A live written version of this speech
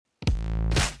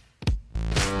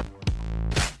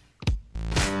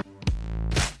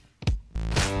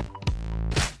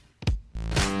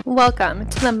Welcome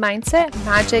to the Mindset,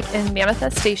 Magic, and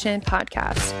Manifestation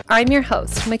podcast. I'm your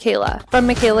host, Michaela from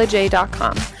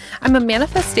MichaelaJ.com. I'm a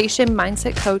manifestation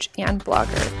mindset coach and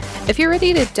blogger. If you're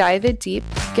ready to dive in deep,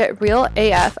 get real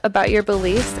AF about your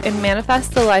beliefs, and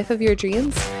manifest the life of your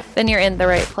dreams, then you're in the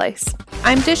right place.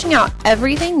 I'm dishing out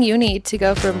everything you need to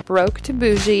go from broke to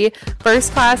bougie,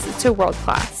 first class to world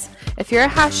class. If your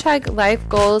hashtag life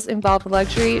goals involve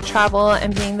luxury, travel,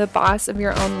 and being the boss of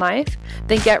your own life,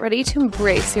 then get ready to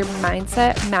embrace your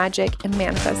mindset, magic, and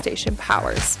manifestation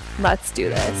powers. Let's do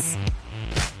this.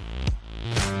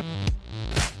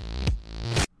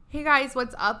 Hey guys,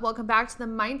 what's up? Welcome back to the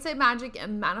Mindset, Magic,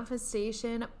 and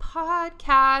Manifestation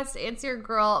podcast. It's your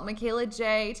girl, Michaela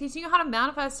J, teaching you how to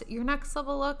manifest your next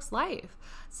level looks life.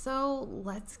 So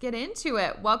let's get into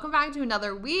it. Welcome back to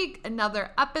another week,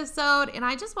 another episode. And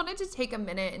I just wanted to take a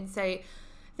minute and say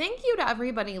thank you to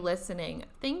everybody listening.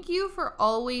 Thank you for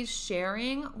always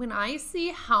sharing. When I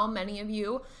see how many of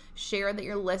you share that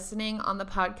you're listening on the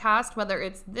podcast, whether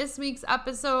it's this week's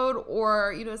episode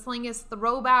or, something is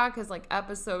throwback as like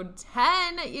episode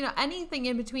 10, anything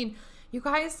in between. You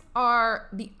guys are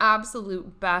the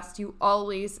absolute best. You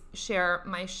always share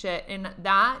my shit, and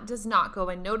that does not go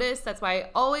unnoticed. That's why I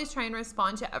always try and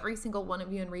respond to every single one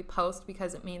of you and repost,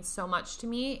 because it means so much to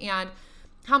me. And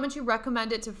how much you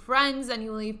recommend it to friends and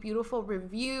you leave beautiful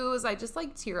reviews. I just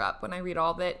tear up when I read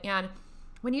all of it. And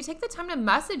when you take the time to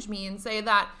message me and say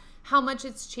that how much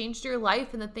it's changed your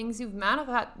life and the things you've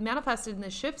manifested and the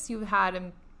shifts you've had,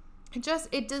 and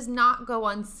it does not go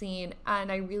unseen. And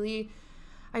I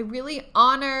really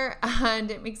honor, and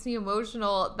it makes me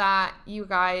emotional that you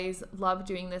guys love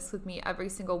doing this with me every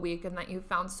single week and that you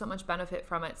found so much benefit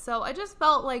from it. So I just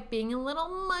felt like being a little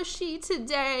mushy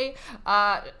today.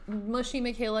 Mushy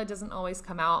Michaela doesn't always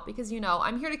come out because,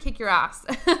 I'm here to kick your ass.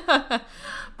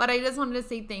 But I just wanted to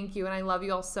say thank you, and I love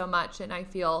you all so much, and I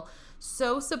feel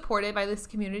so supported by this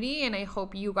community, and I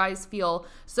hope you guys feel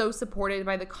so supported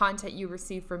by the content you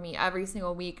receive from me every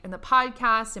single week in the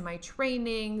podcast and my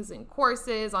trainings and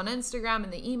courses on Instagram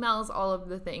and the emails, all of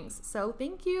the things. So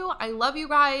thank you. I love you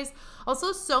guys.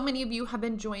 Also, so many of you have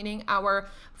been joining our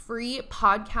free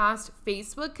podcast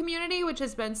Facebook community, which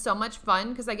has been so much fun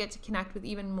because I get to connect with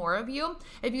even more of you.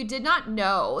 If you did not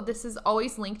know, this is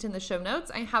always linked in the show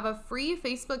notes. I have a free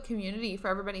Facebook community for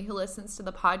everybody who listens to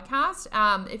the podcast.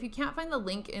 If you can't find the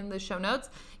link in the show notes,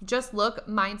 just look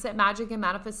Mindset, Magic, and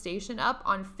Manifestation up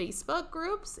on Facebook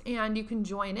groups and you can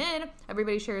join in.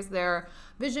 Everybody shares their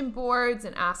vision boards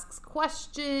and asks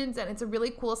questions, and it's a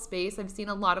really cool space. I've seen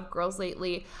a lot of girls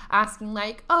lately asking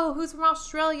oh, who's from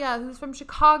Australia? Who's from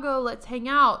Chicago? Let's hang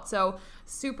out. So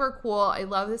super cool. I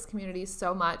love this community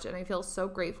so much, and I feel so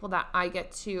grateful that I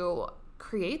get to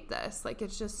create this.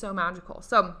 It's just so magical.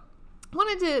 So I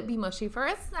wanted to be mushy for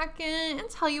a second and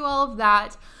tell you all of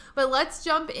that. But let's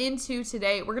jump into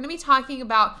today. We're going to be talking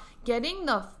about getting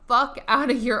the fuck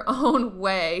out of your own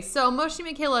way. So Mushy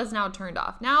Michaela is now turned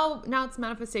off. Now it's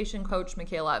Manifestation Coach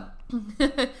Michaela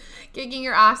kicking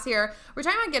your ass here. We're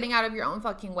talking about getting out of your own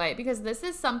fucking way, because this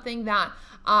is something that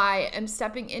I am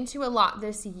stepping into a lot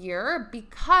this year.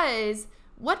 Because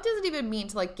what does it even mean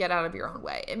to get out of your own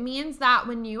way? It means that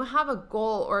when you have a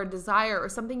goal or a desire or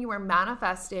something you are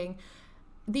manifesting,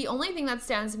 the only thing that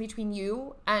stands between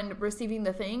you and receiving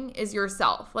the thing is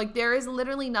yourself. There is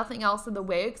literally nothing else in the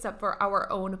way except for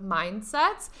our own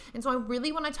mindsets. And so I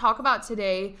really want to talk about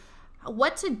today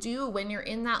what to do when you're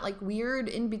in that weird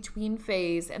in-between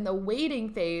phase and the waiting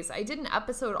phase. I did an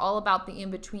episode all about the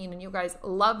in-between and you guys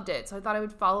loved it. So I thought I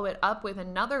would follow it up with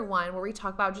another one where we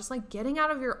talk about just getting out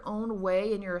of your own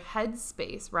way in your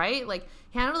headspace, right?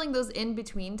 Handling those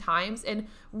in-between times and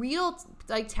real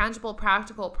tangible,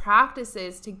 practical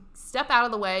practices to step out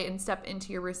of the way and step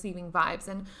into your receiving vibes.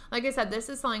 And like I said, this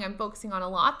is something I'm focusing on a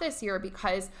lot this year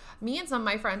because me and some of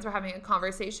my friends were having a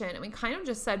conversation and we kind of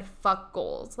just said, fuck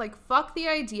goals. Fuck the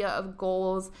idea of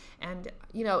goals and,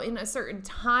 in a certain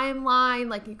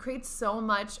timeline. It creates so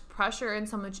much pressure and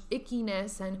so much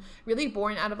ickiness and really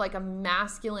born out of a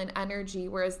masculine energy.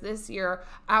 Whereas this year,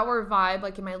 our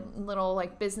vibe, in my little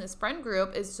business friend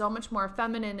group, is so much more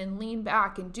feminine and lean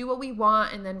back and do what we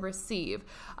want and then receive.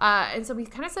 And so we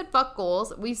kind of said, fuck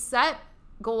goals. We set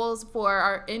goals for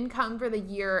our income for the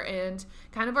year and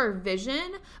kind of our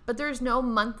vision, but there's no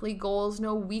monthly goals,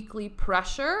 no weekly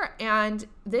pressure. And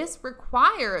this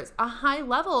requires a high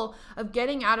level of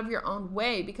getting out of your own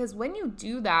way, because when you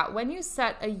do that, when you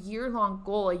set a year-long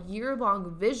goal, a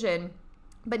year-long vision,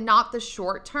 but not the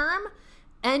short term,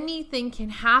 anything can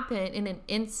happen in an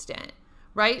instant,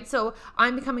 right? So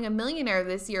I'm becoming a millionaire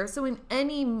this year. So in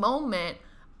any moment,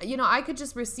 I could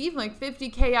just receive like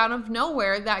 50K out of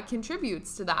nowhere that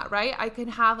contributes to that, right? I could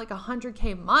have like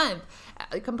 100K month,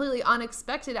 completely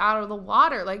unexpected out of the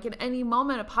water. Like in any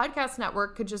moment, a podcast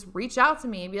network could just reach out to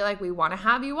me and be like, we want to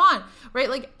have you on, right?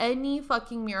 Like any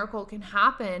fucking miracle can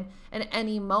happen at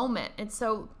any moment. And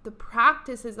so the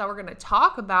practices that we're going to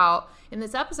talk about in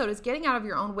this episode is getting out of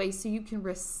your own way so you can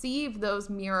receive those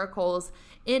miracles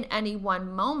in any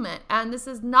one moment. And this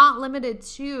is not limited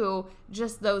to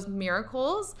just those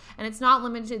miracles. And it's not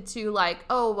limited to like,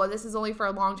 oh, well, this is only for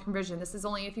a long-term vision. This is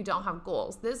only if you don't have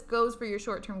goals. This goes for your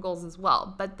short-term goals as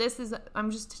well. But I'm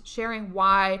just sharing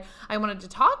why I wanted to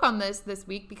talk on this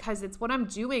week, because it's what I'm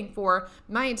doing for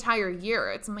my entire year.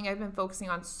 It's something I've been focusing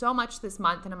on so much this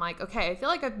month. And I'm like, okay, I feel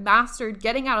like I've mastered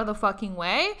getting out of the fucking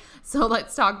way. So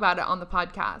let's talk about it on the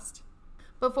podcast.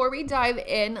 Before we dive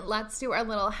in, let's do our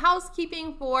little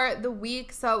housekeeping for the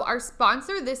week. So our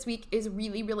sponsor this week is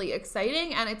really, really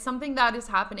exciting, and it's something that is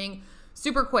happening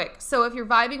super quick. So if you're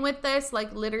vibing with this,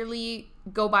 like literally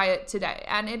go buy it today.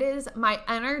 And it is my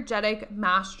Energetic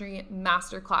Mastery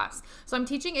Masterclass. So I'm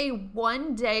teaching a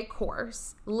 1-day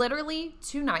course literally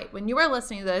tonight. When you are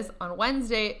listening to this on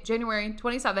Wednesday, January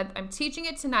 27th, I'm teaching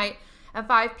it tonight at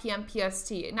 5 p.m.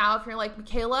 PST. Now, if you're like,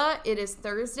 Michaela, it is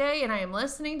Thursday and I am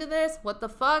listening to this, what the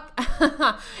fuck?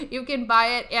 You can buy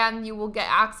it and you will get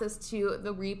access to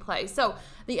the replay. So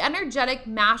the Energetic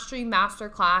Mastery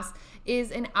Masterclass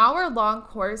is an hour-long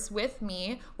course with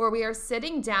me where we are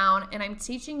sitting down and I'm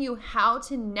teaching you how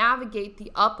to navigate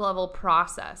the up-level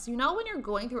process. You know when you're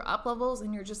going through up-levels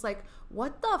and you're just like,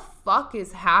 what the fuck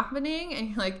is happening? And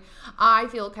you're like, I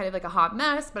feel kind of like a hot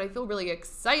mess, but I feel really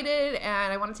excited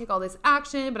and I want to take all this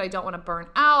action, but I don't want to burn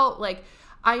out. Like,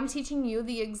 I'm teaching you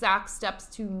the exact steps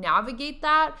to navigate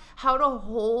that, how to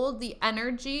hold the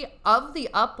energy of the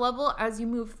up level as you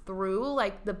move through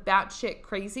like the batshit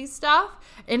crazy stuff,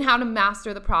 and how to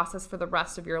master the process for the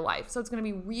rest of your life. So it's going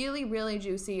to be really, really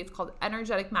juicy. It's called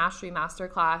Energetic Mastery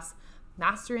Masterclass,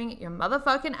 Mastering Your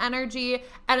Motherfucking Energy,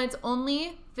 and it's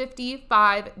only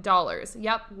 $55.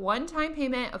 Yep, one-time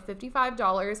payment of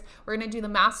 $55. We're going to do the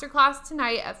masterclass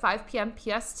tonight at 5 p.m.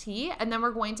 PST, and then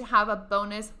we're going to have a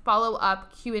bonus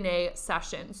follow-up Q&A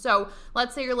session. So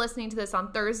let's say you're listening to this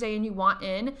on Thursday and you want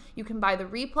in, you can buy the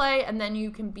replay, and then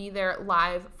you can be there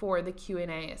live for the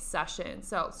Q&A session.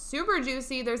 So super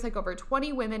juicy. There's like over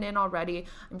 20 women in already.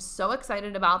 I'm so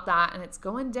excited about that, and it's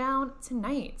going down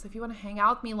tonight. So if you want to hang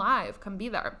out with me live, come be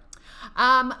there.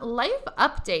 Life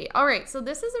update. All right. So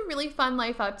this is a really fun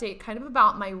life update kind of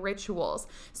about my rituals.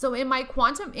 So in my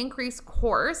Quantum Increase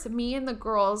course, me and the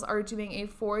girls are doing a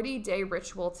 40-day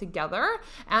ritual together,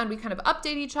 and we kind of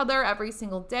update each other every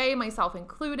single day, myself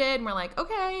included. And we're like,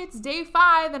 okay, it's day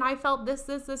 5 and I felt this,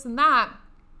 and that.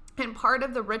 And part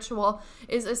of the ritual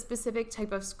is a specific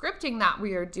type of scripting that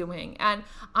we are doing. And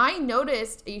I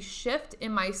noticed a shift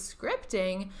in my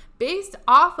scripting based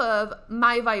off of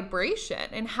my vibration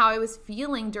and how I was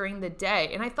feeling during the day.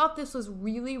 And I thought this was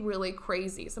really, really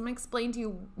crazy. So I'm going to explain to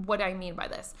you what I mean by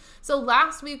this. So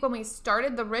last week when we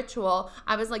started the ritual,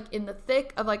 I was like in the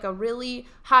thick of like a really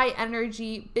high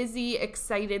energy, busy,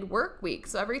 excited work week.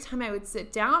 So every time I would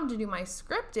sit down to do my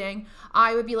scripting,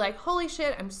 I would be like, holy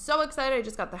shit, I'm so excited. I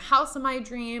just got the house of my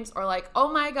dreams, or like,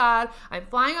 oh my God, I'm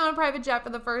flying on a private jet for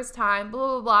the first time, blah,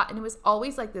 blah, blah. And it was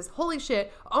always like this, holy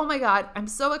shit, oh my God, I'm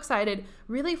so excited,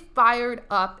 really fired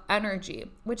up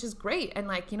energy, which is great. And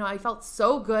like, I felt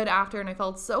so good after, and I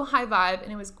felt so high vibe,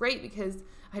 and it was great because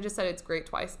I just said it's great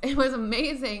twice. It was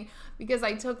amazing because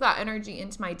I took that energy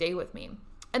into my day with me.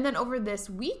 And then over this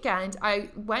weekend, I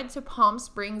went to Palm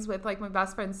Springs with like my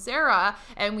best friend, Sarah,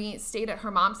 and we stayed at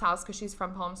her mom's house because she's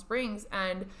from Palm Springs.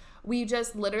 And we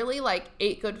just literally like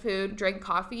ate good food, drank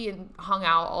coffee, and hung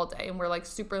out all day. And we're like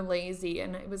super lazy.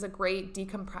 And it was a great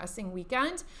decompressing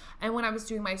weekend. And when I was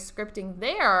doing my scripting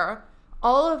there,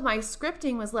 all of my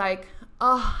scripting was like,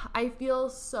 oh, I feel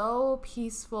so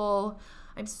peaceful.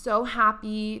 I'm so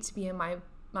happy to be in my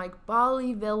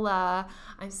Bali villa.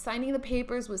 I'm signing the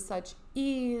papers with such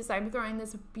ease. I'm throwing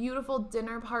this beautiful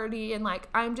dinner party, and like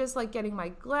I'm just like getting my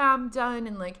glam done,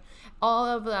 and like all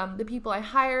of the people I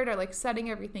hired are like setting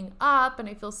everything up, and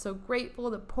I feel so grateful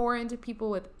to pour into people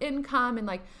with income and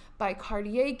like buy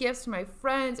Cartier gifts to my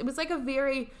friends. It was like a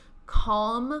very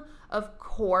calm, of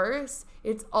course,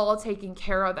 it's all taken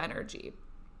care of energy.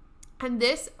 And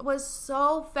this was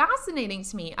so fascinating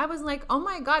to me. I was like, oh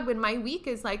my God, when my week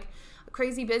is like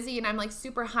crazy busy and I'm like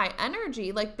super high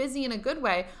energy, like busy in a good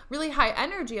way, really high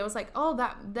energy, I was like, oh,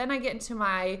 then I get into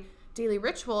my daily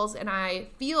rituals and I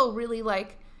feel really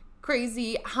like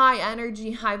crazy, high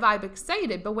energy, high vibe,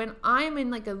 excited. But when I'm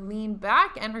in like a lean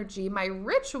back energy, my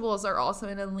rituals are also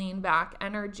in a lean back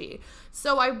energy.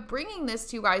 So I'm bringing this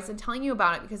to you guys and telling you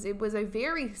about it because it was a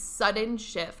very sudden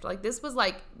shift. Like this was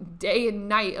like day and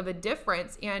night of a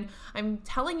difference. And I'm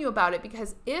telling you about it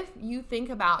because if you think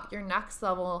about your next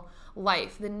level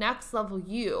life, the next level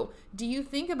you, do you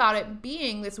think about it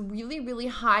being this really, really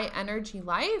high energy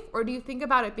life? Or do you think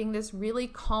about it being this really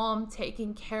calm,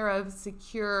 taken care of,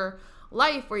 secure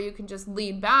life where you can just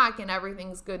lean back and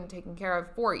everything's good and taken care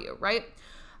of for you, right?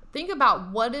 Think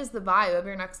about what is the vibe of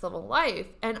your next level life,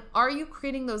 and are you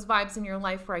creating those vibes in your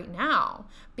life right now?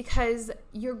 Because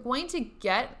you're going to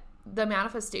get the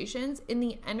manifestations in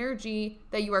the energy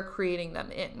that you are creating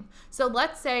them in. So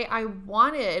let's say I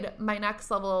wanted my next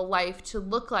level of life to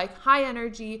look like high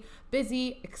energy,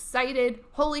 busy, excited,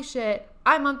 holy shit,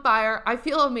 I'm on fire, I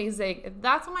feel amazing. If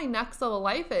that's what my next level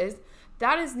life is,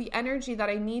 that is the energy that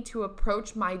I need to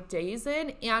approach my days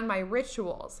in and my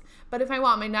rituals. But if I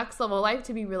want my next level life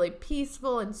to be really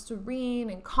peaceful and serene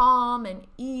and calm and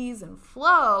ease and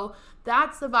flow,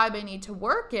 that's the vibe I need to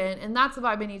work in, and that's the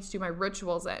vibe I need to do my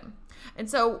rituals in. And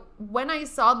so when I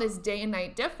saw this day and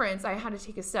night difference, I had to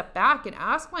take a step back and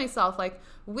ask myself, like,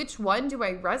 which one do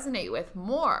I resonate with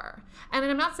more? And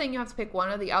I'm not saying you have to pick one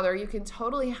or the other. You can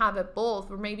totally have it both,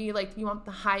 or maybe like you want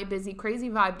the high, busy, crazy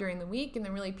vibe during the week and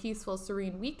the really peaceful,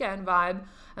 serene weekend vibe.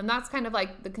 And that's kind of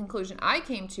like the conclusion I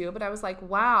came to. But I was like,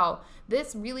 wow,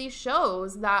 this really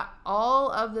shows that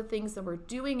all of the things that we're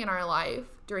doing in our life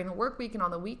during the work week and on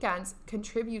the weekends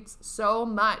contributes so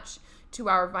much to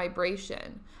our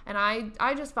vibration. And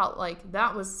I just felt like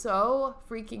that was so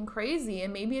freaking crazy.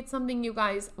 And maybe it's something you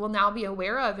guys will now be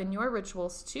aware of in your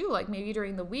rituals too. Like maybe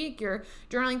during the week you're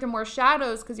journaling through more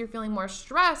shadows because you're feeling more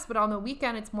stressed, but on the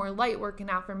weekend it's more light work and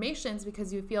affirmations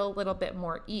because you feel a little bit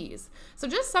more ease. So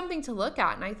just something to look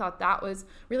at. And I thought that was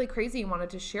really crazy and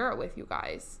wanted to share it with you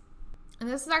guys. And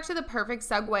this is actually the perfect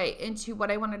segue into what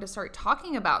I wanted to start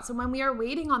talking about. So when we are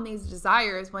waiting on these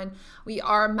desires, when we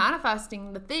are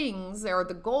manifesting the things or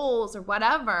the goals or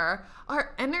whatever,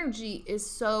 our energy is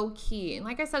so key. And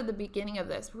like I said at the beginning of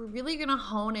this, we're really going to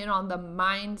hone in on the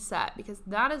mindset because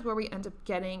that is where we end up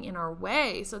getting in our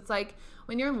way. So it's like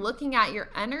when you're looking at your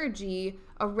energy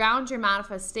around your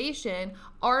manifestation,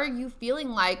 are you feeling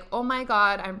like, oh my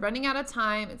God, I'm running out of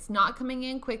time. It's not coming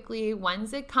in quickly.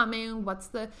 When's it coming? What's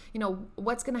the,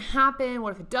 what's going to happen?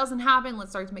 What if it doesn't happen?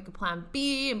 Let's start to make a plan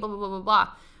B and blah, blah, blah, blah, blah.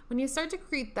 When you start to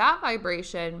create that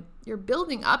vibration, you're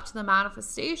building up to the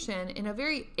manifestation in a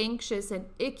very anxious and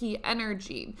icky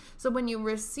energy. So when you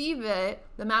receive it,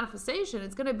 the manifestation,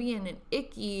 it's going to be in an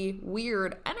icky,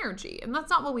 weird energy. And that's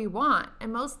not what we want.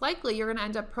 And most likely you're going to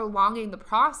end up prolonging the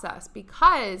process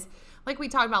because, like we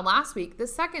talked about last week, the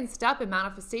second step in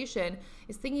manifestation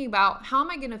is thinking about how am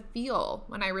I going to feel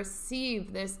when I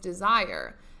receive this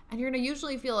desire? And you're going to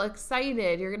usually feel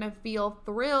excited. You're going to feel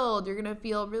thrilled. You're going to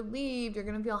feel relieved. You're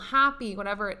going to feel happy,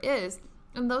 whatever it is.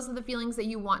 And those are the feelings that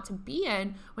you want to be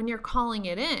in when you're calling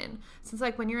it in. So it's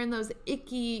like when you're in those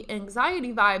icky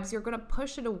anxiety vibes, you're going to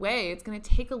push it away. It's going to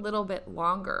take a little bit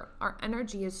longer. Our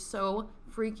energy is so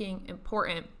freaking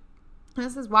important. And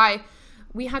this is why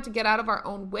we have to get out of our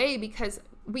own way, because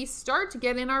we start to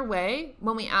get in our way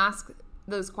when we ask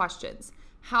those questions.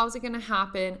 How's it going to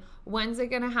happen? When's it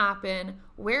going to happen?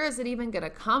 Where is it even going to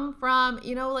come from?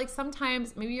 Like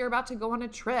sometimes maybe you're about to go on a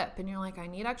trip and you're like, I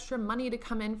need extra money to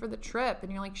come in for the trip.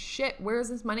 And you're like, shit, where's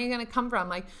this money going to come from?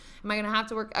 Like, am I going to have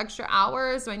to work extra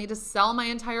hours? Do I need to sell my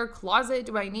entire closet?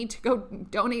 Do I need to go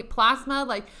donate plasma?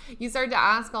 Like you start to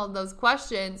ask all those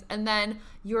questions, and then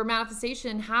your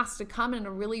manifestation has to come in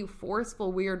a really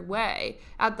forceful, weird way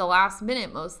at the last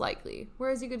minute, most likely.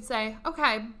 Whereas you could say,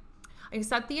 okay, I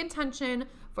set the intention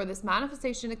for this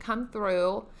manifestation to come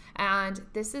through, and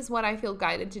this is what I feel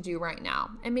guided to do right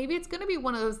now. And maybe it's going to be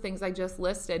one of those things I just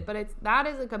listed, but that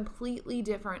is a completely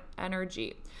different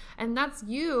energy. And that's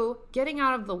you getting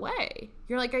out of the way.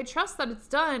 You're like, I trust that it's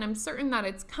done. I'm certain that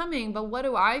it's coming, but what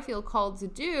do I feel called to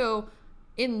do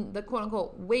in the quote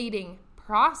unquote waiting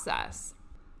process?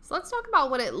 So let's talk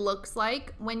about what it looks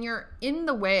like when you're in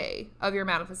the way of your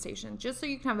manifestation, just so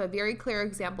you can have a very clear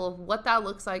example of what that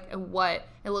looks like and what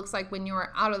it looks like when you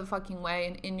are out of the fucking way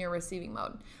and in your receiving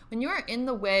mode. When you are in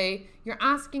the way, you're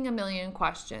asking a million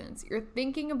questions. You're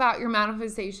thinking about your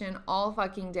manifestation all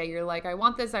fucking day. You're like, I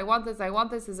want this, I want this, I want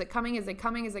this. Is it coming? Is it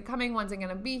coming? Is it coming? When's it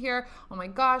gonna be here? Oh my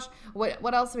gosh,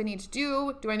 what else do I need to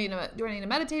do? Do I need to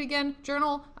meditate again?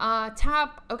 Journal?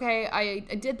 Tap? Okay, I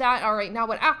did that. All right, now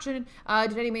what action?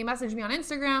 Did anybody message me on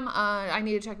Instagram? I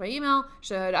need to check my email.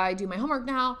 Should I do my homework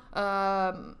now?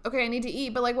 Okay, I need to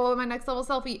eat, but like, what would my next level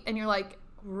self eat? And you're like,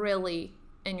 really?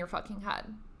 in your fucking head,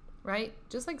 right?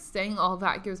 Just like saying all of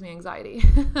that gives me anxiety.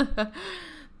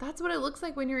 That's what it looks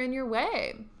like when you're in your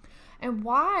way. And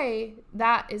why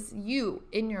that is you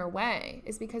in your way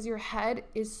is because your head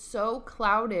is so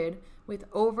clouded with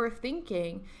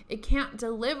overthinking, it can't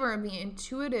deliver the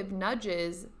intuitive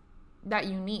nudges that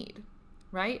you need,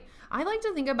 right? I like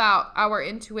to think about our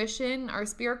intuition, our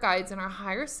spirit guides, and our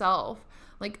higher self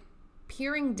like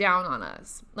peering down on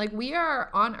us. Like we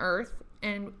are on Earth,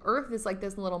 and Earth is like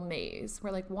this little maze. We're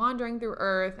like wandering through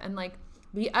Earth, and like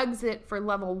the exit for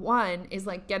level 1 is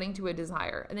like getting to a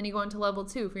desire. And then you go into level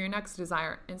 2 for your next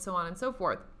desire, and so on and so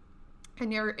forth.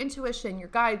 And your intuition, your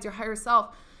guides, your higher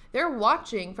self, they're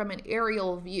watching from an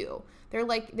aerial view. They're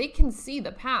like, they can see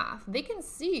the path. They can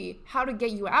see how to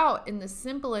get you out in the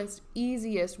simplest,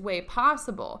 easiest way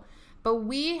possible. But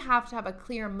we have to have a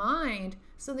clear mind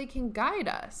so they can guide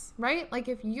us, right? Like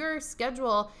if your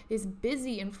schedule is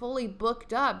busy and fully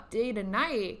booked up day to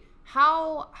night,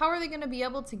 how are they going to be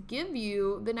able to give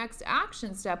you the next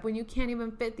action step when you can't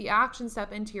even fit the action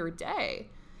step into your day?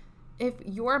 If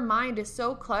your mind is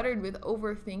so cluttered with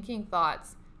overthinking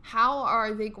thoughts, how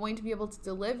are they going to be able to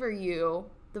deliver you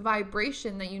the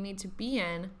vibration that you need to be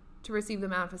in to receive the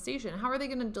manifestation? How are they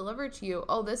going to deliver to you,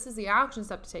 oh, this is the action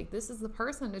step to take. This is the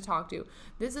person to talk to.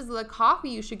 This is the coffee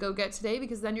you should go get today,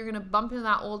 because then you're going to bump into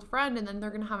that old friend and then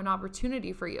they're going to have an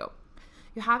opportunity for you.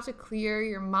 You have to clear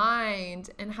your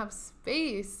mind and have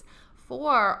space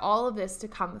for all of this to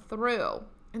come through.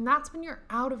 And that's when you're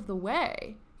out of the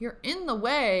way. You're in the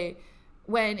way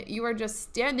when you are just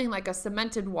standing like a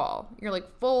cemented wall. You're like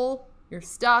full, you're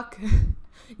stuck,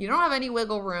 you don't have any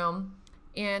wiggle room.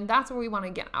 And that's where we want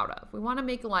to get out of. We want to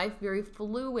make life very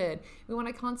fluid. We want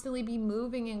to constantly be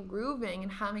moving and grooving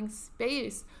and having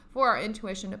space for our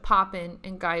intuition to pop in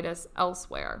and guide us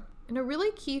elsewhere. And a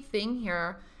really key thing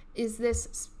here is this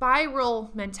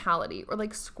spiral mentality, or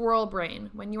like squirrel brain.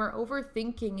 When you are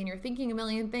overthinking and you're thinking a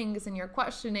million things and you're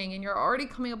questioning and you're already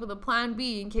coming up with a plan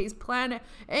B in case plan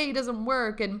A doesn't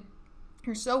work, and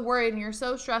you're so worried and you're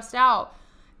so stressed out,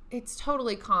 it's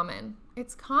totally common.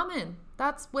 It's common.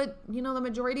 That's what, the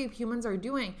majority of humans are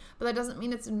doing, but that doesn't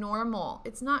mean it's normal.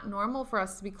 It's not normal for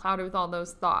us to be clouded with all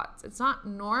those thoughts. It's not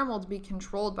normal to be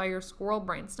controlled by your squirrel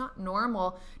brain. It's not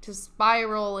normal to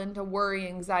spiral into worry,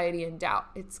 anxiety, and doubt.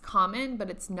 It's common, but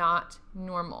it's not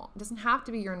normal. It doesn't have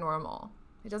to be your normal.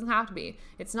 It doesn't have to be.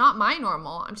 It's not my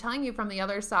normal. I'm telling you from the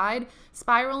other side,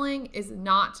 spiraling is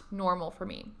not normal for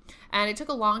me. And it took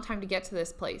a long time to get to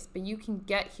this place, but you can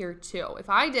get here too.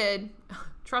 If I did,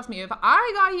 trust me, if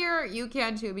I got here, you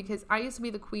can too, because I used to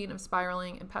be the queen of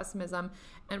spiraling and pessimism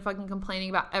and fucking complaining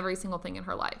about every single thing in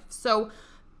her life. So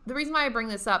the reason why I bring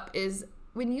this up is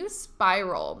when you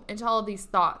spiral into all of these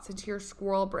thoughts, into your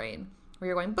squirrel brain, where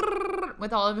you're going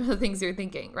with all of the things you're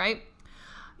thinking, right?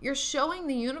 You're showing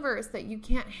the universe that you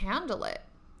can't handle it.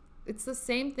 It's the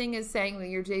same thing as saying that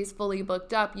your day's fully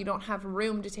booked up. You don't have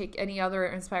room to take any other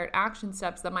inspired action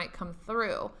steps that might come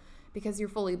through because you're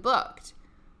fully booked.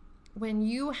 When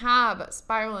you have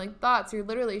spiraling thoughts, you're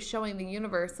literally showing the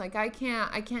universe, like, I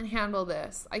can't handle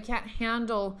this. I can't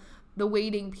handle the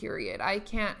waiting period. I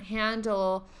can't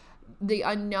handle the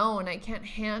unknown. I can't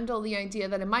handle the idea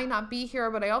that it might not be here,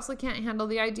 but I also can't handle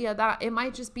the idea that it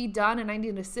might just be done and I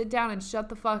need to sit down and shut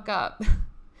the fuck up.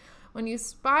 When you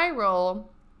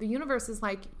spiral, the universe is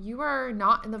like, you are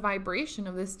not in the vibration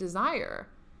of this desire.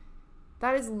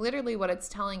 That is literally what it's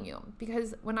telling you.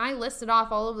 Because when I listed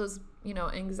off all of those,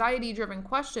 anxiety-driven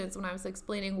questions, when I was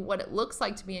explaining what it looks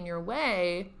like to be in your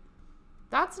way,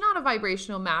 that's not a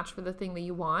vibrational match for the thing that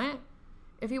you want.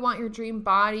 If you want your dream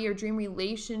body, your dream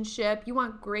relationship, you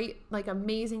want great,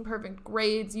 amazing, perfect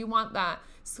grades, you want that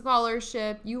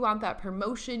scholarship, you want that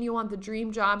promotion, you want the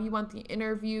dream job, you want the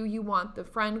interview, you want the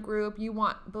friend group, you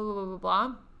want blah, blah, blah, blah,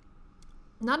 blah.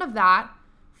 None of that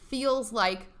feels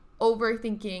like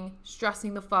overthinking,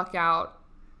 stressing the fuck out,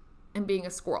 and being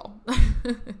a squirrel.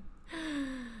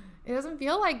 It doesn't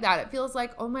feel like that. It feels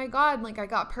like, oh my God, I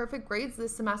got perfect grades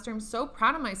this semester. I'm so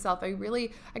proud of myself. I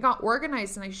got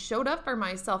organized and I showed up for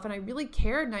myself and I really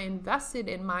cared and I invested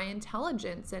in my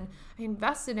intelligence and I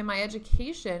invested in my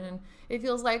education. And it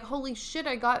feels like, holy shit,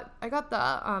 I got the,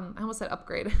 I almost said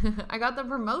upgrade. I got the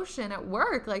promotion at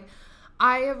work.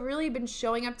 I have really been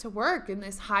showing up to work in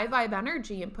this high vibe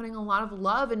energy and putting a lot of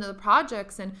love into the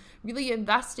projects and really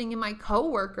investing in my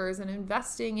coworkers and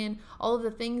investing in all of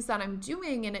the things that I'm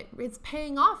doing, and it's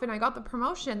paying off and I got the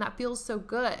promotion. That feels so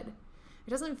good. It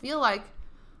doesn't feel like,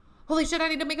 holy shit, I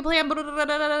need to make a plan.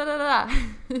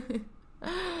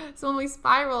 So when we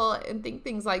spiral and think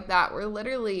things like that, we're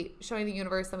literally showing the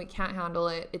universe that we can't handle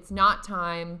it. It's not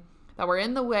time, that we're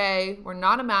in the way, we're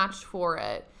not a match for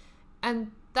it.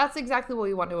 And that's exactly what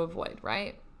we want to avoid,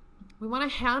 right? We want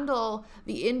to handle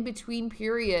the in-between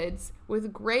periods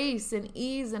with grace and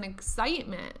ease and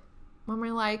excitement. When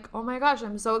we're like, oh my gosh,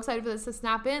 I'm so excited for this to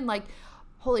snap in. Like,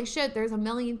 holy shit, there's a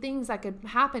million things that could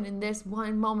happen in this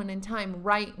one moment in time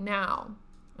right now.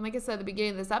 And like I said at the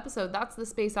beginning of this episode, that's the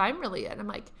space I'm really in. I'm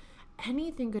like,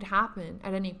 anything could happen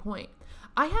at any point.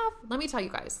 Let me tell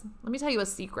you a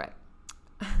secret.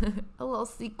 A little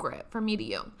secret from me to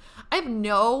you. I have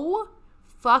no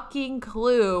fucking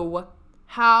clue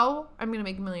how I'm going to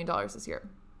make $1 million this year.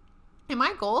 And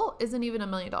my goal isn't even $1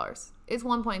 million. It's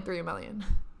 1.3 million.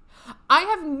 I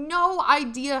have no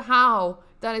idea how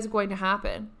that is going to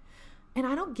happen. And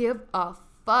I don't give a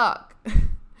fuck.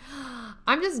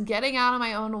 I'm just getting out of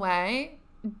my own way,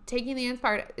 taking the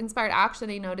inspired action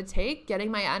I know to take, getting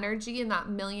my energy in that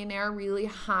millionaire, really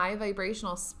high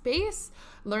vibrational space,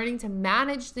 learning to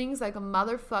manage things like a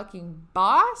motherfucking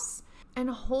boss, and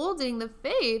holding the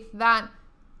faith that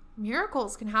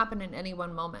miracles can happen in any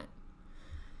one moment.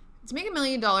 To make $1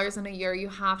 million in a year, you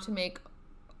have to make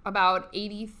about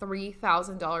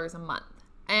 $83,000 a month.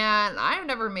 And I've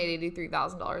never made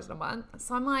 $83,000 in a month.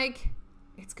 So I'm like,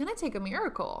 it's going to take a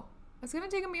miracle. It's going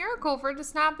to take a miracle for it to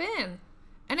snap in.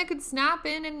 And it could snap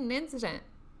in an instant.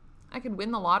 I could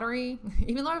win the lottery,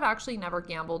 even though I've actually never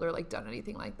gambled or like done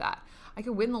anything like that. I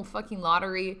could win the fucking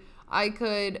lottery. I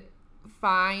could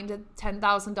find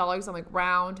 $10,000 on the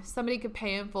ground. Somebody could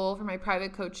pay in full for my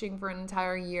private coaching for an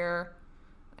entire year.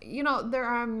 You know, there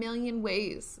are a million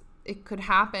ways it could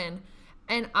happen.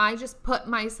 And I just put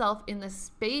myself in the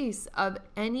space of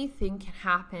anything can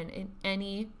happen in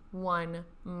any one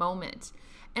moment.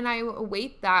 And I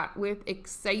await that with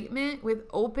excitement, with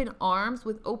open arms,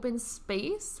 with open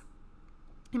space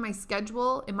in my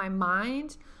schedule, in my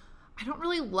mind. I don't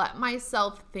really let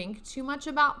myself think too much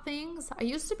about things. I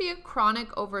used to be a chronic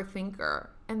overthinker,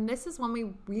 and this is when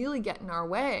we really get in our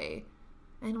way.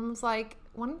 And I was like,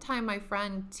 one time my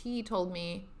friend T told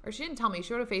me, or she didn't tell me,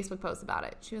 she wrote a Facebook post about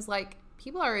it. She was like,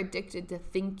 people are addicted to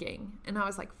thinking. And I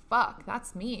was like, fuck,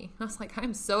 that's me. I was like,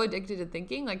 I'm so addicted to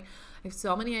thinking. Like, I have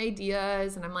so many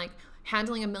ideas, and I'm like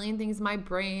handling a million things in my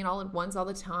brain all at once all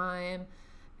the time.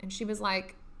 And she was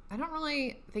like, I don't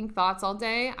really think thoughts all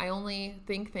day. I only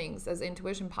think things as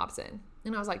intuition pops in.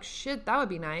 And I was like, shit, that would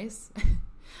be nice.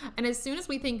 And as soon as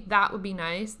we think that would be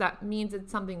nice, that means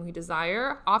it's something we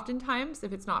desire, oftentimes,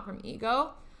 if it's not from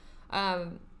ego.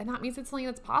 And that means it's something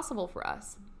that's possible for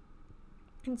us.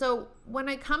 And so when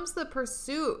it comes to the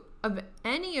pursuit of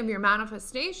any of your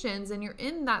manifestations and you're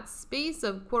in that space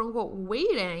of quote unquote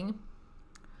waiting,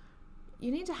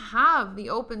 you need to have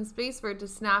the open space for it to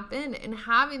snap in. And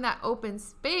having that open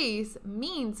space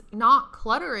means not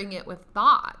cluttering it with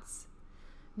thoughts,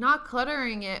 not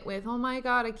cluttering it with, oh my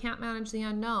God, I can't manage the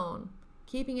unknown,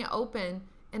 keeping it open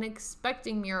and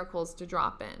expecting miracles to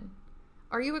drop in.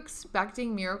 Are you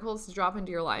expecting miracles to drop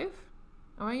into your life?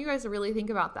 I want you guys to really think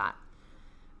about that.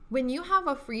 When you have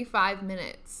a free 5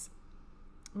 minutes,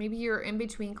 maybe you're in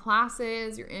between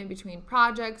classes, you're in between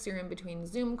projects, you're in between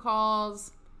Zoom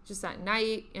calls, just at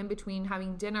night, in between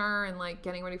having dinner and like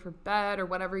getting ready for bed or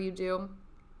whatever you do.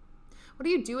 What do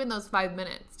you do in those 5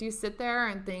 minutes? Do you sit there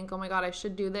and think, oh my God, I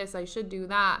should do this, I should do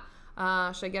that,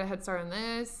 should I get a head start on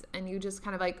this? And you just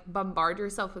kind of like bombard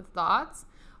yourself with thoughts?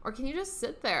 Or can you just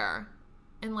sit there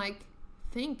and like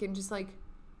think and just like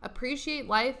appreciate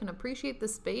life and appreciate the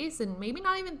space and maybe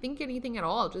not even think anything at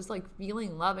all, just like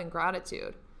feeling love and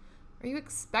gratitude? Are you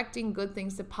expecting good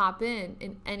things to pop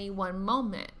in any one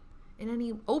moment, in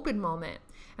any open moment?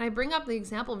 And I bring up the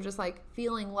example of just like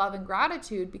feeling love and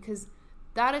gratitude because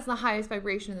that is the highest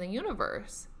vibration in the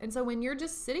universe. And so when you're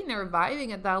just sitting there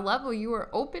vibing at that level, you are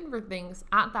open for things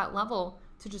at that level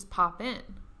to just pop in.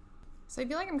 So I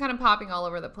feel like I'm kind of popping all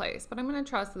over the place, but I'm going to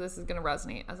trust that this is going to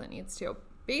resonate as it needs to.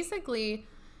 Basically,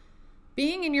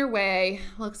 being in your way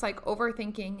looks like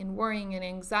overthinking and worrying and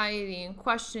anxiety and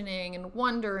questioning and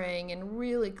wondering and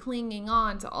really clinging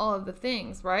on to all of the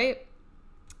things, right?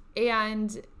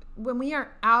 And when we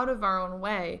are out of our own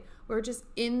way, we're just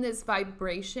in this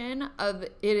vibration of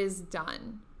it is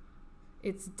done.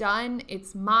 It's done.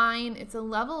 It's mine. It's a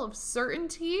level of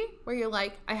certainty where you're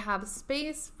like, I have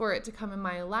space for it to come in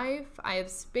my life. I have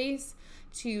space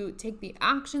to take the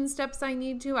action steps I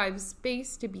need to. I have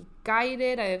space to be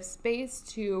guided. I have space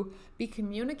to be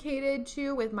communicated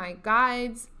to with my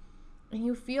guides. And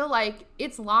you feel like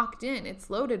it's locked in, it's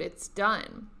loaded, it's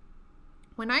done.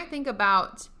 When I think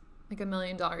about like $1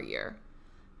 million year,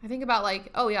 I think about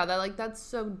like, oh yeah, that's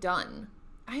so done.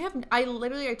 I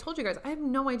told you guys, I have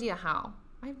no idea how.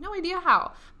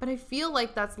 But I feel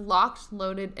like that's locked,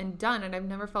 loaded, and done. And I've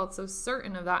never felt so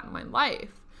certain of that in my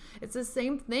life. It's the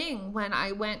same thing when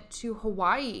I went to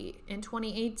Hawaii in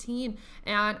 2018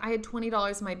 and I had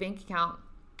 $20 in my bank account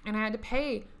and I had to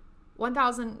pay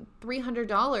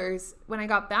 $1,300 when I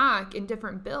got back in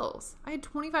different bills. I had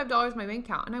 $25 in my bank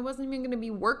account and I wasn't even going to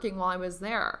be working while I was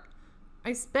there.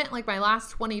 I spent like my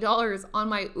last $20 on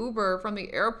my Uber from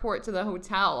the airport to the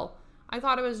hotel. I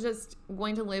thought I was just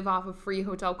going to live off of free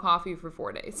hotel coffee for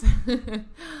 4 days.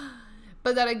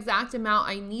 But that exact amount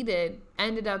I needed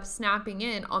ended up snapping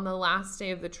in on the last day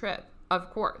of the trip,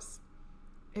 of course.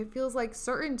 It feels like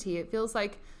certainty. It feels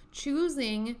like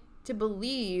choosing to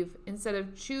believe instead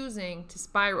of choosing to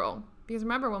spiral. Because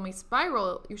remember, when we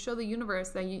spiral, you show the universe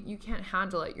that you can't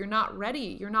handle it. You're not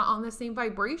ready. You're not on the same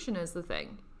vibration as the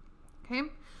thing. Okay?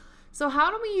 So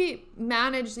how do we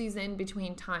manage these in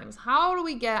between times? How do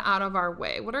we get out of our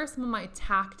way? What are some of my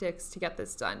tactics to get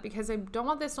this done? Because I don't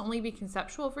want this to only be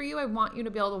conceptual for you. I want you to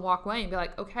be able to walk away and be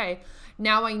like, okay,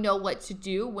 now I know what to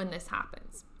do when this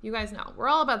happens. You guys know, we're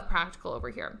all about the practical over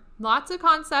here. Lots of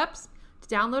concepts to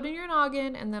download in your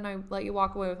noggin, and then I let you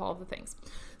walk away with all the things.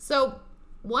 So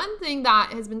one thing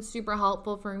that has been super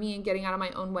helpful for me in getting out of my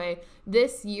own way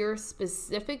this year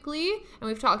specifically, and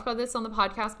we've talked about this on the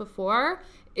podcast before,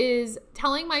 is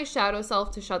telling my shadow self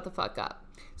to shut the fuck up.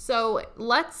 So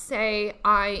let's say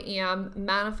I am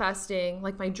manifesting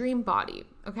like my dream body,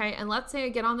 okay? And let's say I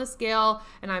get on the scale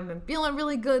and I've been feeling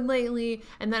really good lately,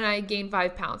 and then I gain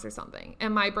 5 pounds or something.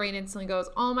 And my brain instantly goes,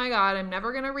 oh my God, I'm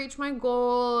never gonna reach my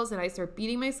goals. And I start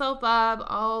beating myself up.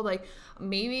 Oh, like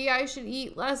maybe I should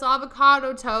eat less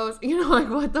avocado toast. You know, like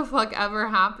what the fuck ever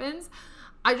happens.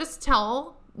 I just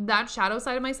tell that shadow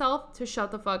side of myself to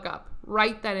shut the fuck up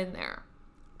right then and there.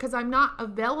 Because I'm not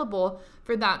available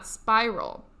for that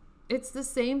spiral. It's the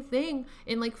same thing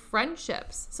in like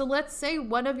friendships. So let's say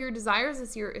one of your desires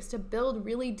this year is to build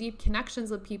really deep connections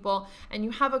with people, and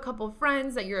you have a couple of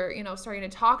friends that you're, starting to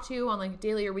talk to on like a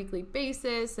daily or weekly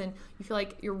basis, and you feel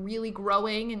like you're really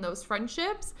growing in those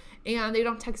friendships, and they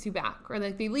don't text you back, or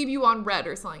like they leave you on red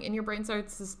or something, and your brain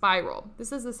starts to spiral.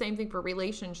 This is the same thing for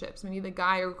relationships. Maybe the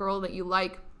guy or girl that you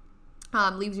like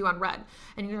leaves you on red,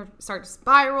 and you start to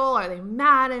spiral. Are they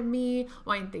mad at me?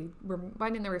 Why didn't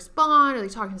they respond? Are they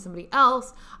talking to somebody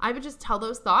else? I would just tell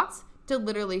those thoughts to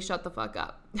literally shut the fuck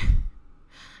up.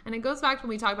 And it goes back to when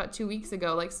we talked about 2 weeks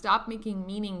ago, like stop making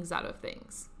meanings out of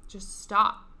things. Just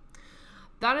stop.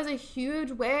 That is a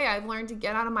huge way I've learned to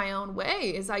get out of my own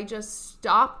way, is I just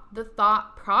stop the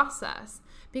thought process.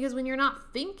 Because when you're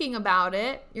not thinking about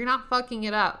it, you're not fucking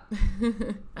it up.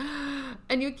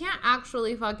 And you can't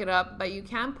actually fuck it up, but you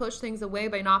can push things away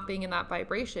by not being in that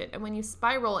vibration. And when you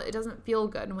spiral, it doesn't feel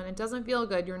good. And when it doesn't feel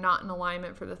good, you're not in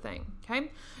alignment for the thing. Okay?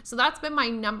 So that's been my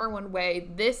number one way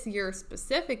this year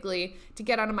specifically to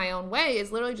get out of my own way,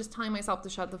 is literally just telling myself to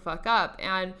shut the fuck up.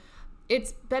 And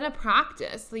it's been a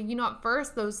practice. Like, at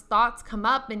first those thoughts come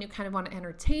up and you kind of want to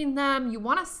entertain them. You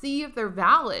want to see if they're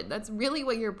valid. That's really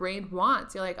what your brain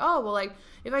wants. You're like, oh, well, like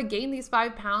if I gain these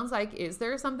 5 pounds, like, is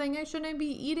there something I shouldn't be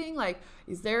eating? Like,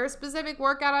 is there a specific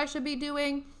workout I should be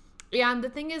doing? And the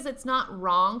thing is, it's not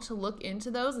wrong to look into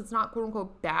those. It's not quote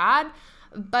unquote bad.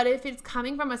 But if it's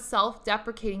coming from a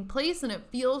self-deprecating place and it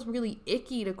feels really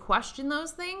icky to question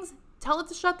those things, tell it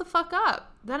to shut the fuck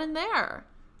up. Then and there.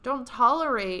 Don't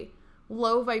tolerate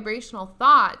low vibrational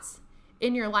thoughts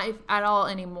in your life at all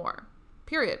anymore,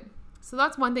 period. So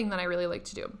that's one thing that I really like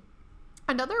to do.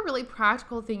 Another really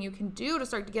practical thing you can do to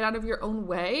start to get out of your own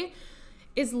way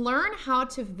is learn how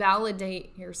to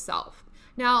validate yourself.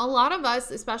 Now, a lot of us,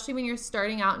 especially when you're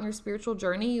starting out in your spiritual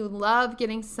journey, you love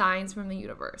getting signs from the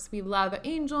universe. We love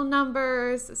angel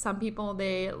numbers. Some people,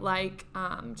 they like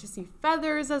to see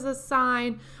feathers as a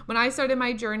sign. When I started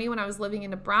my journey, when I was living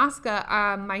in Nebraska,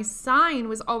 my sign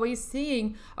was always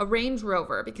seeing a Range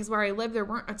Rover, because where I lived, there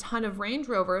weren't a ton of Range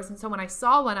Rovers. And so when I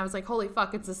saw one, I was like, holy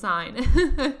fuck, it's a sign.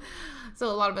 So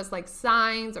a lot of us like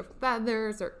signs or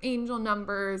feathers or angel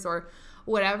numbers or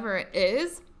whatever it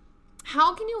is.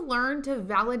 How can you learn to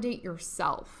validate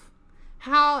yourself?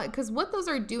 Because what those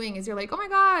are doing is you're like, oh my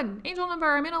God, angel number,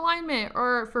 I'm in alignment.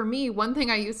 Or for me, one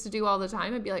thing I used to do all the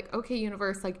time, I'd be like, okay,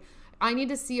 universe, like I need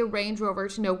to see a Range Rover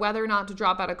to know whether or not to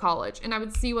drop out of college. And I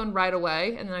would see one right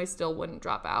away, and then I still wouldn't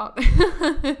drop out.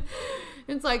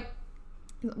 It's like,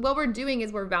 what we're doing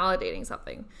is we're validating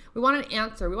something. We want an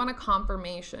answer. We want a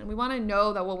confirmation. We want to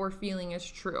know that what we're feeling is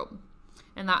true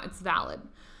and that it's valid.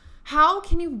 How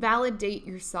can you validate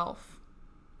yourself?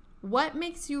 What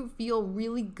makes you feel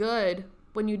really good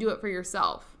when you do it for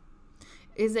yourself?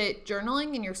 Is it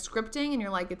journaling and you're scripting and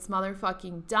you're like, it's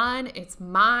motherfucking done. It's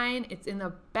mine. It's in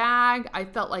the bag. I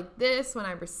felt like this when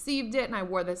I received it and I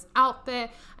wore this outfit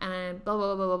and blah,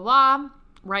 blah, blah, blah, blah.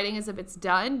 writing as if it's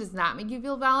done, does that make you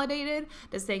feel validated?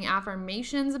 Does saying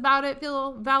affirmations about it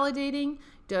feel validating?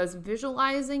 Does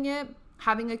visualizing it,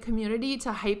 having a community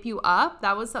to hype you up,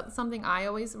 that was something I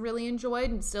always really enjoyed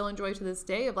and still enjoy to this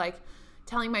day, of like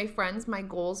telling my friends my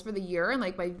goals for the year and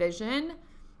like my vision.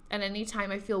 And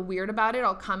anytime I feel weird about it,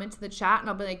 I'll come into the chat and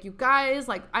I'll be like, you guys,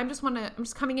 like, I'm just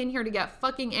coming in here to get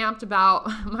fucking amped about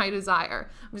my desire.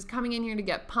 I'm just coming in here to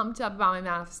get pumped up about my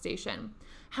manifestation.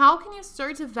 How can you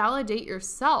start to validate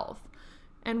yourself?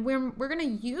 And we're going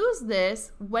to use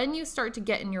this when you start to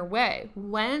get in your way,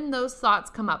 when those thoughts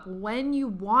come up, when you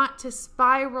want to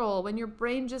spiral, when your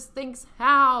brain just thinks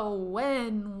how,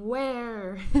 when,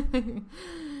 where.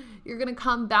 You're going to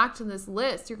come back to this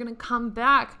list. You're going to come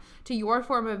back to your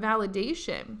form of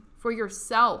validation for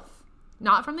yourself,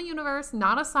 not from the universe,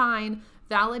 not a sign,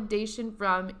 validation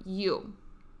from you.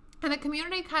 And a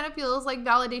community kind of feels like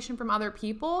validation from other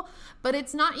people, but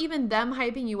it's not even them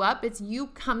hyping you up. It's you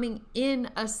coming in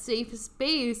a safe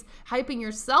space, hyping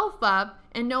yourself up,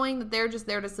 and knowing that they're just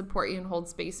there to support you and hold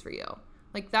space for you.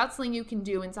 Like, that's something you can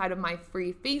do inside of my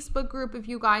free Facebook group if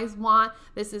you guys want.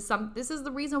 This is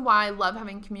the reason why I love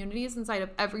having communities inside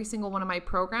of every single one of my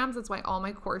programs. That's why all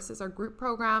my courses are group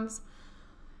programs.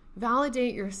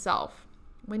 Validate yourself.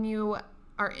 When you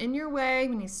are in your way,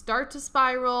 when you start to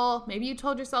spiral, maybe you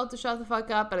told yourself to shut the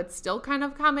fuck up, but it's still kind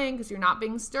of coming because you're not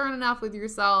being stern enough with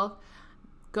yourself,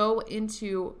 go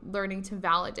into learning to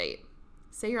validate.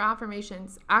 Say your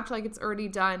affirmations, act like it's already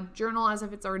done, journal as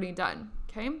if it's already done,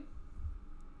 okay?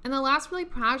 And the last really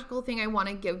practical thing I want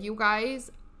to give you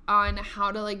guys on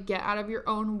how to like get out of your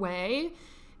own way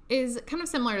is kind of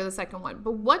similar to the second one.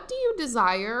 But what do you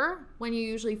desire when you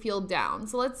usually feel down?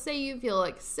 So let's say you feel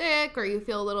like sick or you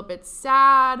feel a little bit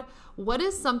sad. What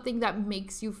is something that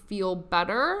makes you feel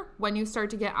better when you start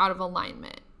to get out of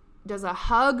alignment? Does a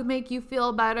hug make you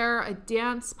feel better? A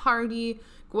dance party?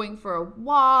 Going for a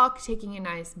walk? Taking a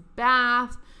nice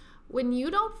bath? When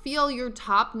you don't feel your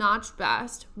top-notch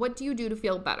best, what do you do to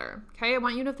feel better? Okay, I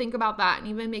want you to think about that and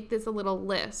even make this a little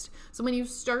list. So when you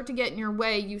start to get in your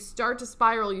way, you start to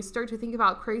spiral, you start to think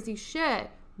about crazy shit,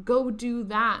 go do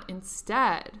that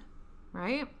instead,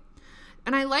 right?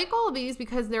 And I like all of these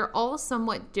because they're all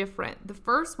somewhat different. The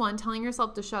first one, telling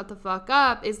yourself to shut the fuck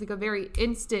up, is like a very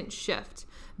instant shift.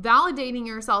 Validating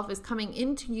yourself is coming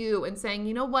into you and saying,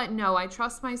 you know what? No, I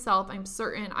trust myself. I'm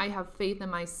certain. I have faith in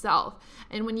myself.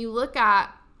 And when you look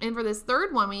at, and for this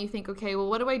third one, when you think, okay, well,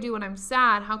 what do I do when I'm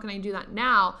sad? How can I do that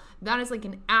now? That is like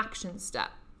an action step.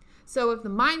 So if the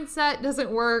mindset doesn't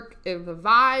work, if the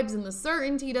vibes and the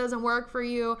certainty doesn't work for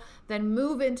you, then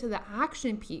move into the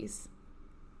action piece.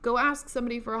 Go ask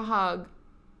somebody for a hug.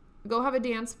 Go have a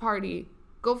dance party.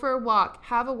 Go for a walk.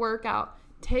 Have a workout.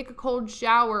 Take a cold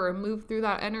shower and move through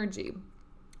that energy.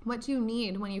 What do you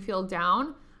need when you feel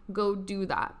down? Go do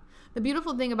that. The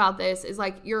beautiful thing about this is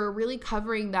like you're really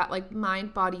covering that like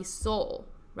mind, body, soul,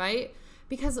 right?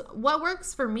 Because what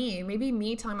works for me, maybe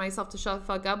me telling myself to shut the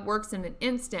fuck up works in an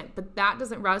instant, but that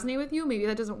doesn't resonate with you. Maybe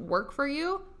that doesn't work for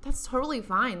you. That's totally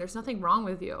fine. There's nothing wrong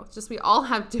with you. It's just we all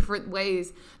have different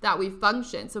ways that we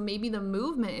function. So maybe the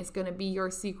movement is going to be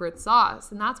your secret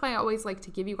sauce. And that's why I always like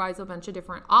to give you guys a bunch of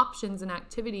different options and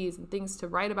activities and things to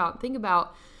write about and think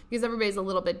about, because everybody's a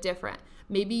little bit different.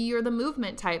 Maybe you're the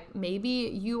movement type. Maybe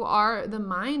you are the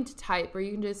mind type where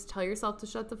you can just tell yourself to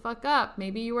shut the fuck up.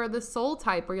 Maybe you are the soul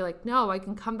type where you're like, no, I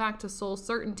can come back to soul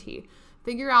certainty.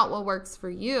 Figure out what works for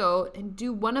you and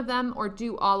do one of them or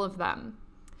do all of them.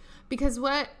 Because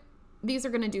what these are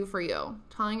going to do for you,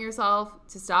 telling yourself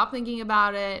to stop thinking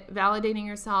about it, validating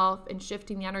yourself, and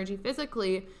shifting the energy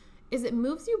physically, is it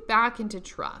moves you back into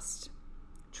trust.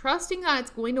 Trusting that it's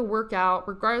going to work out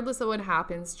regardless of what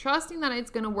happens. Trusting that it's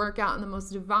going to work out in the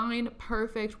most divine,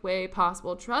 perfect way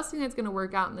possible. Trusting that it's going to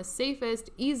work out in the safest,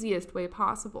 easiest way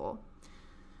possible.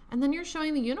 And then you're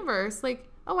showing the universe like,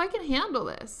 oh, I can handle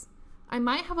this. I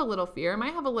might have a little fear. I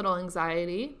might have a little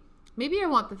anxiety. Maybe I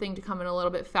want the thing to come in a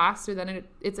little bit faster than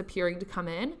it's appearing to come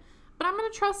in, but I'm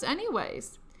going to trust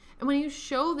anyways. And when you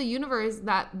show the universe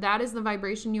that that is the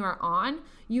vibration you are on,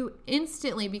 you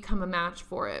instantly become a match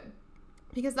for it.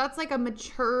 Because that's like a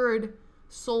matured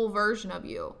soul version of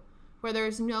you, where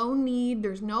there's no need,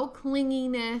 there's no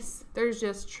clinginess, there's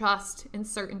just trust and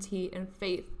certainty and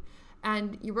faith.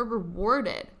 And you were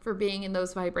rewarded for being in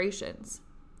those vibrations.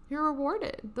 You're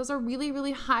rewarded. Those are really,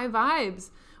 really high vibes.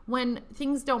 When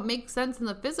things don't make sense in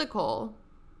the physical,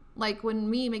 like when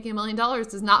me making $1 million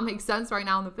does not make sense right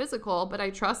now in the physical, but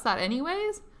I trust that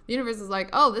anyways, the universe is like,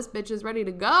 oh, this bitch is ready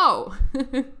to go.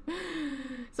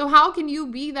 So how can you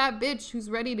be that bitch who's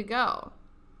ready to go?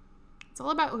 It's all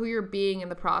about who you're being in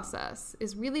the process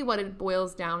is really what it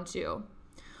boils down to.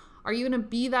 Are you going to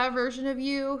be that version of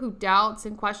you who doubts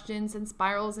and questions and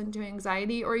spirals into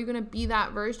anxiety? Or are you going to be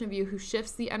that version of you who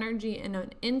shifts the energy in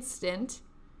an instant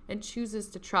and chooses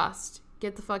to trust,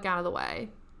 get the fuck out of the way,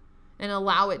 and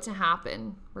allow it to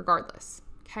happen regardless?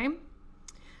 Okay?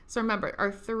 So remember,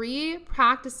 our 3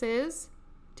 practices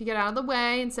to get out of the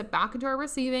way and sit back into our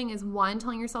receiving is 1,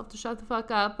 telling yourself to shut the fuck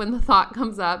up when the thought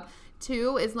comes up.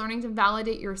 2 is learning to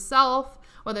validate yourself,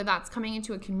 whether that's coming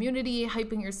into a community,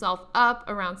 hyping yourself up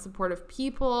around supportive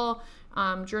people,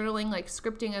 journaling, like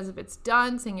scripting as if it's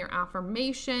done, saying your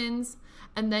affirmations,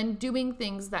 and then doing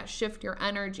things that shift your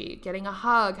energy, getting a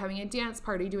hug, having a dance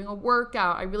party, doing a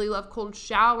workout. I really love cold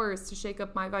showers to shake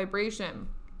up my vibration.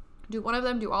 Do one of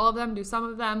them, do all of them, do some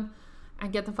of them,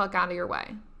 and get the fuck out of your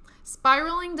way.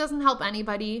 Spiraling doesn't help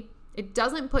anybody. It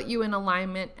doesn't put you in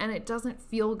alignment, and it doesn't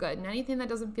feel good. And anything that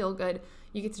doesn't feel good,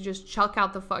 you get to just chuck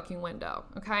out the fucking window,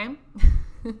 okay?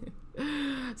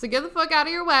 So get the fuck out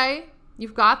of your way.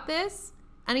 You've got this.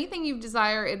 Anything you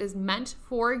desire, it is meant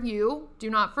for you. Do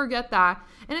not forget that.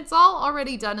 And it's all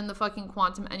already done in the fucking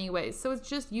quantum anyways. So it's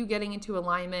just you getting into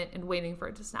alignment and waiting for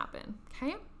it to snap in,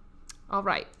 okay? All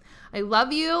right. I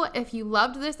love you. If you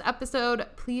loved this episode,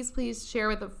 please share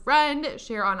with a friend,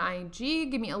 share on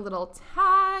IG, give me a little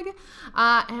tag,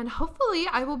 and hopefully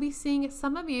I will be seeing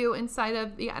some of you inside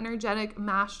of the Energetic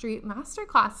Mastery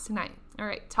Masterclass tonight. All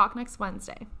right, talk next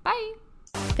Wednesday. Bye.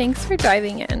 Thanks for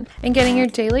diving in and getting your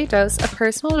daily dose of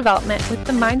personal development with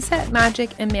the Mindset,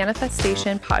 Magic, and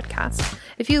Manifestation podcast.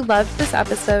 If you loved this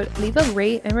episode, leave a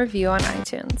rate and review on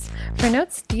iTunes. For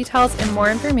notes, details, and more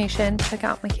information, check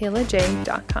out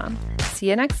MichaelaJ.com. See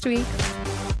you next week.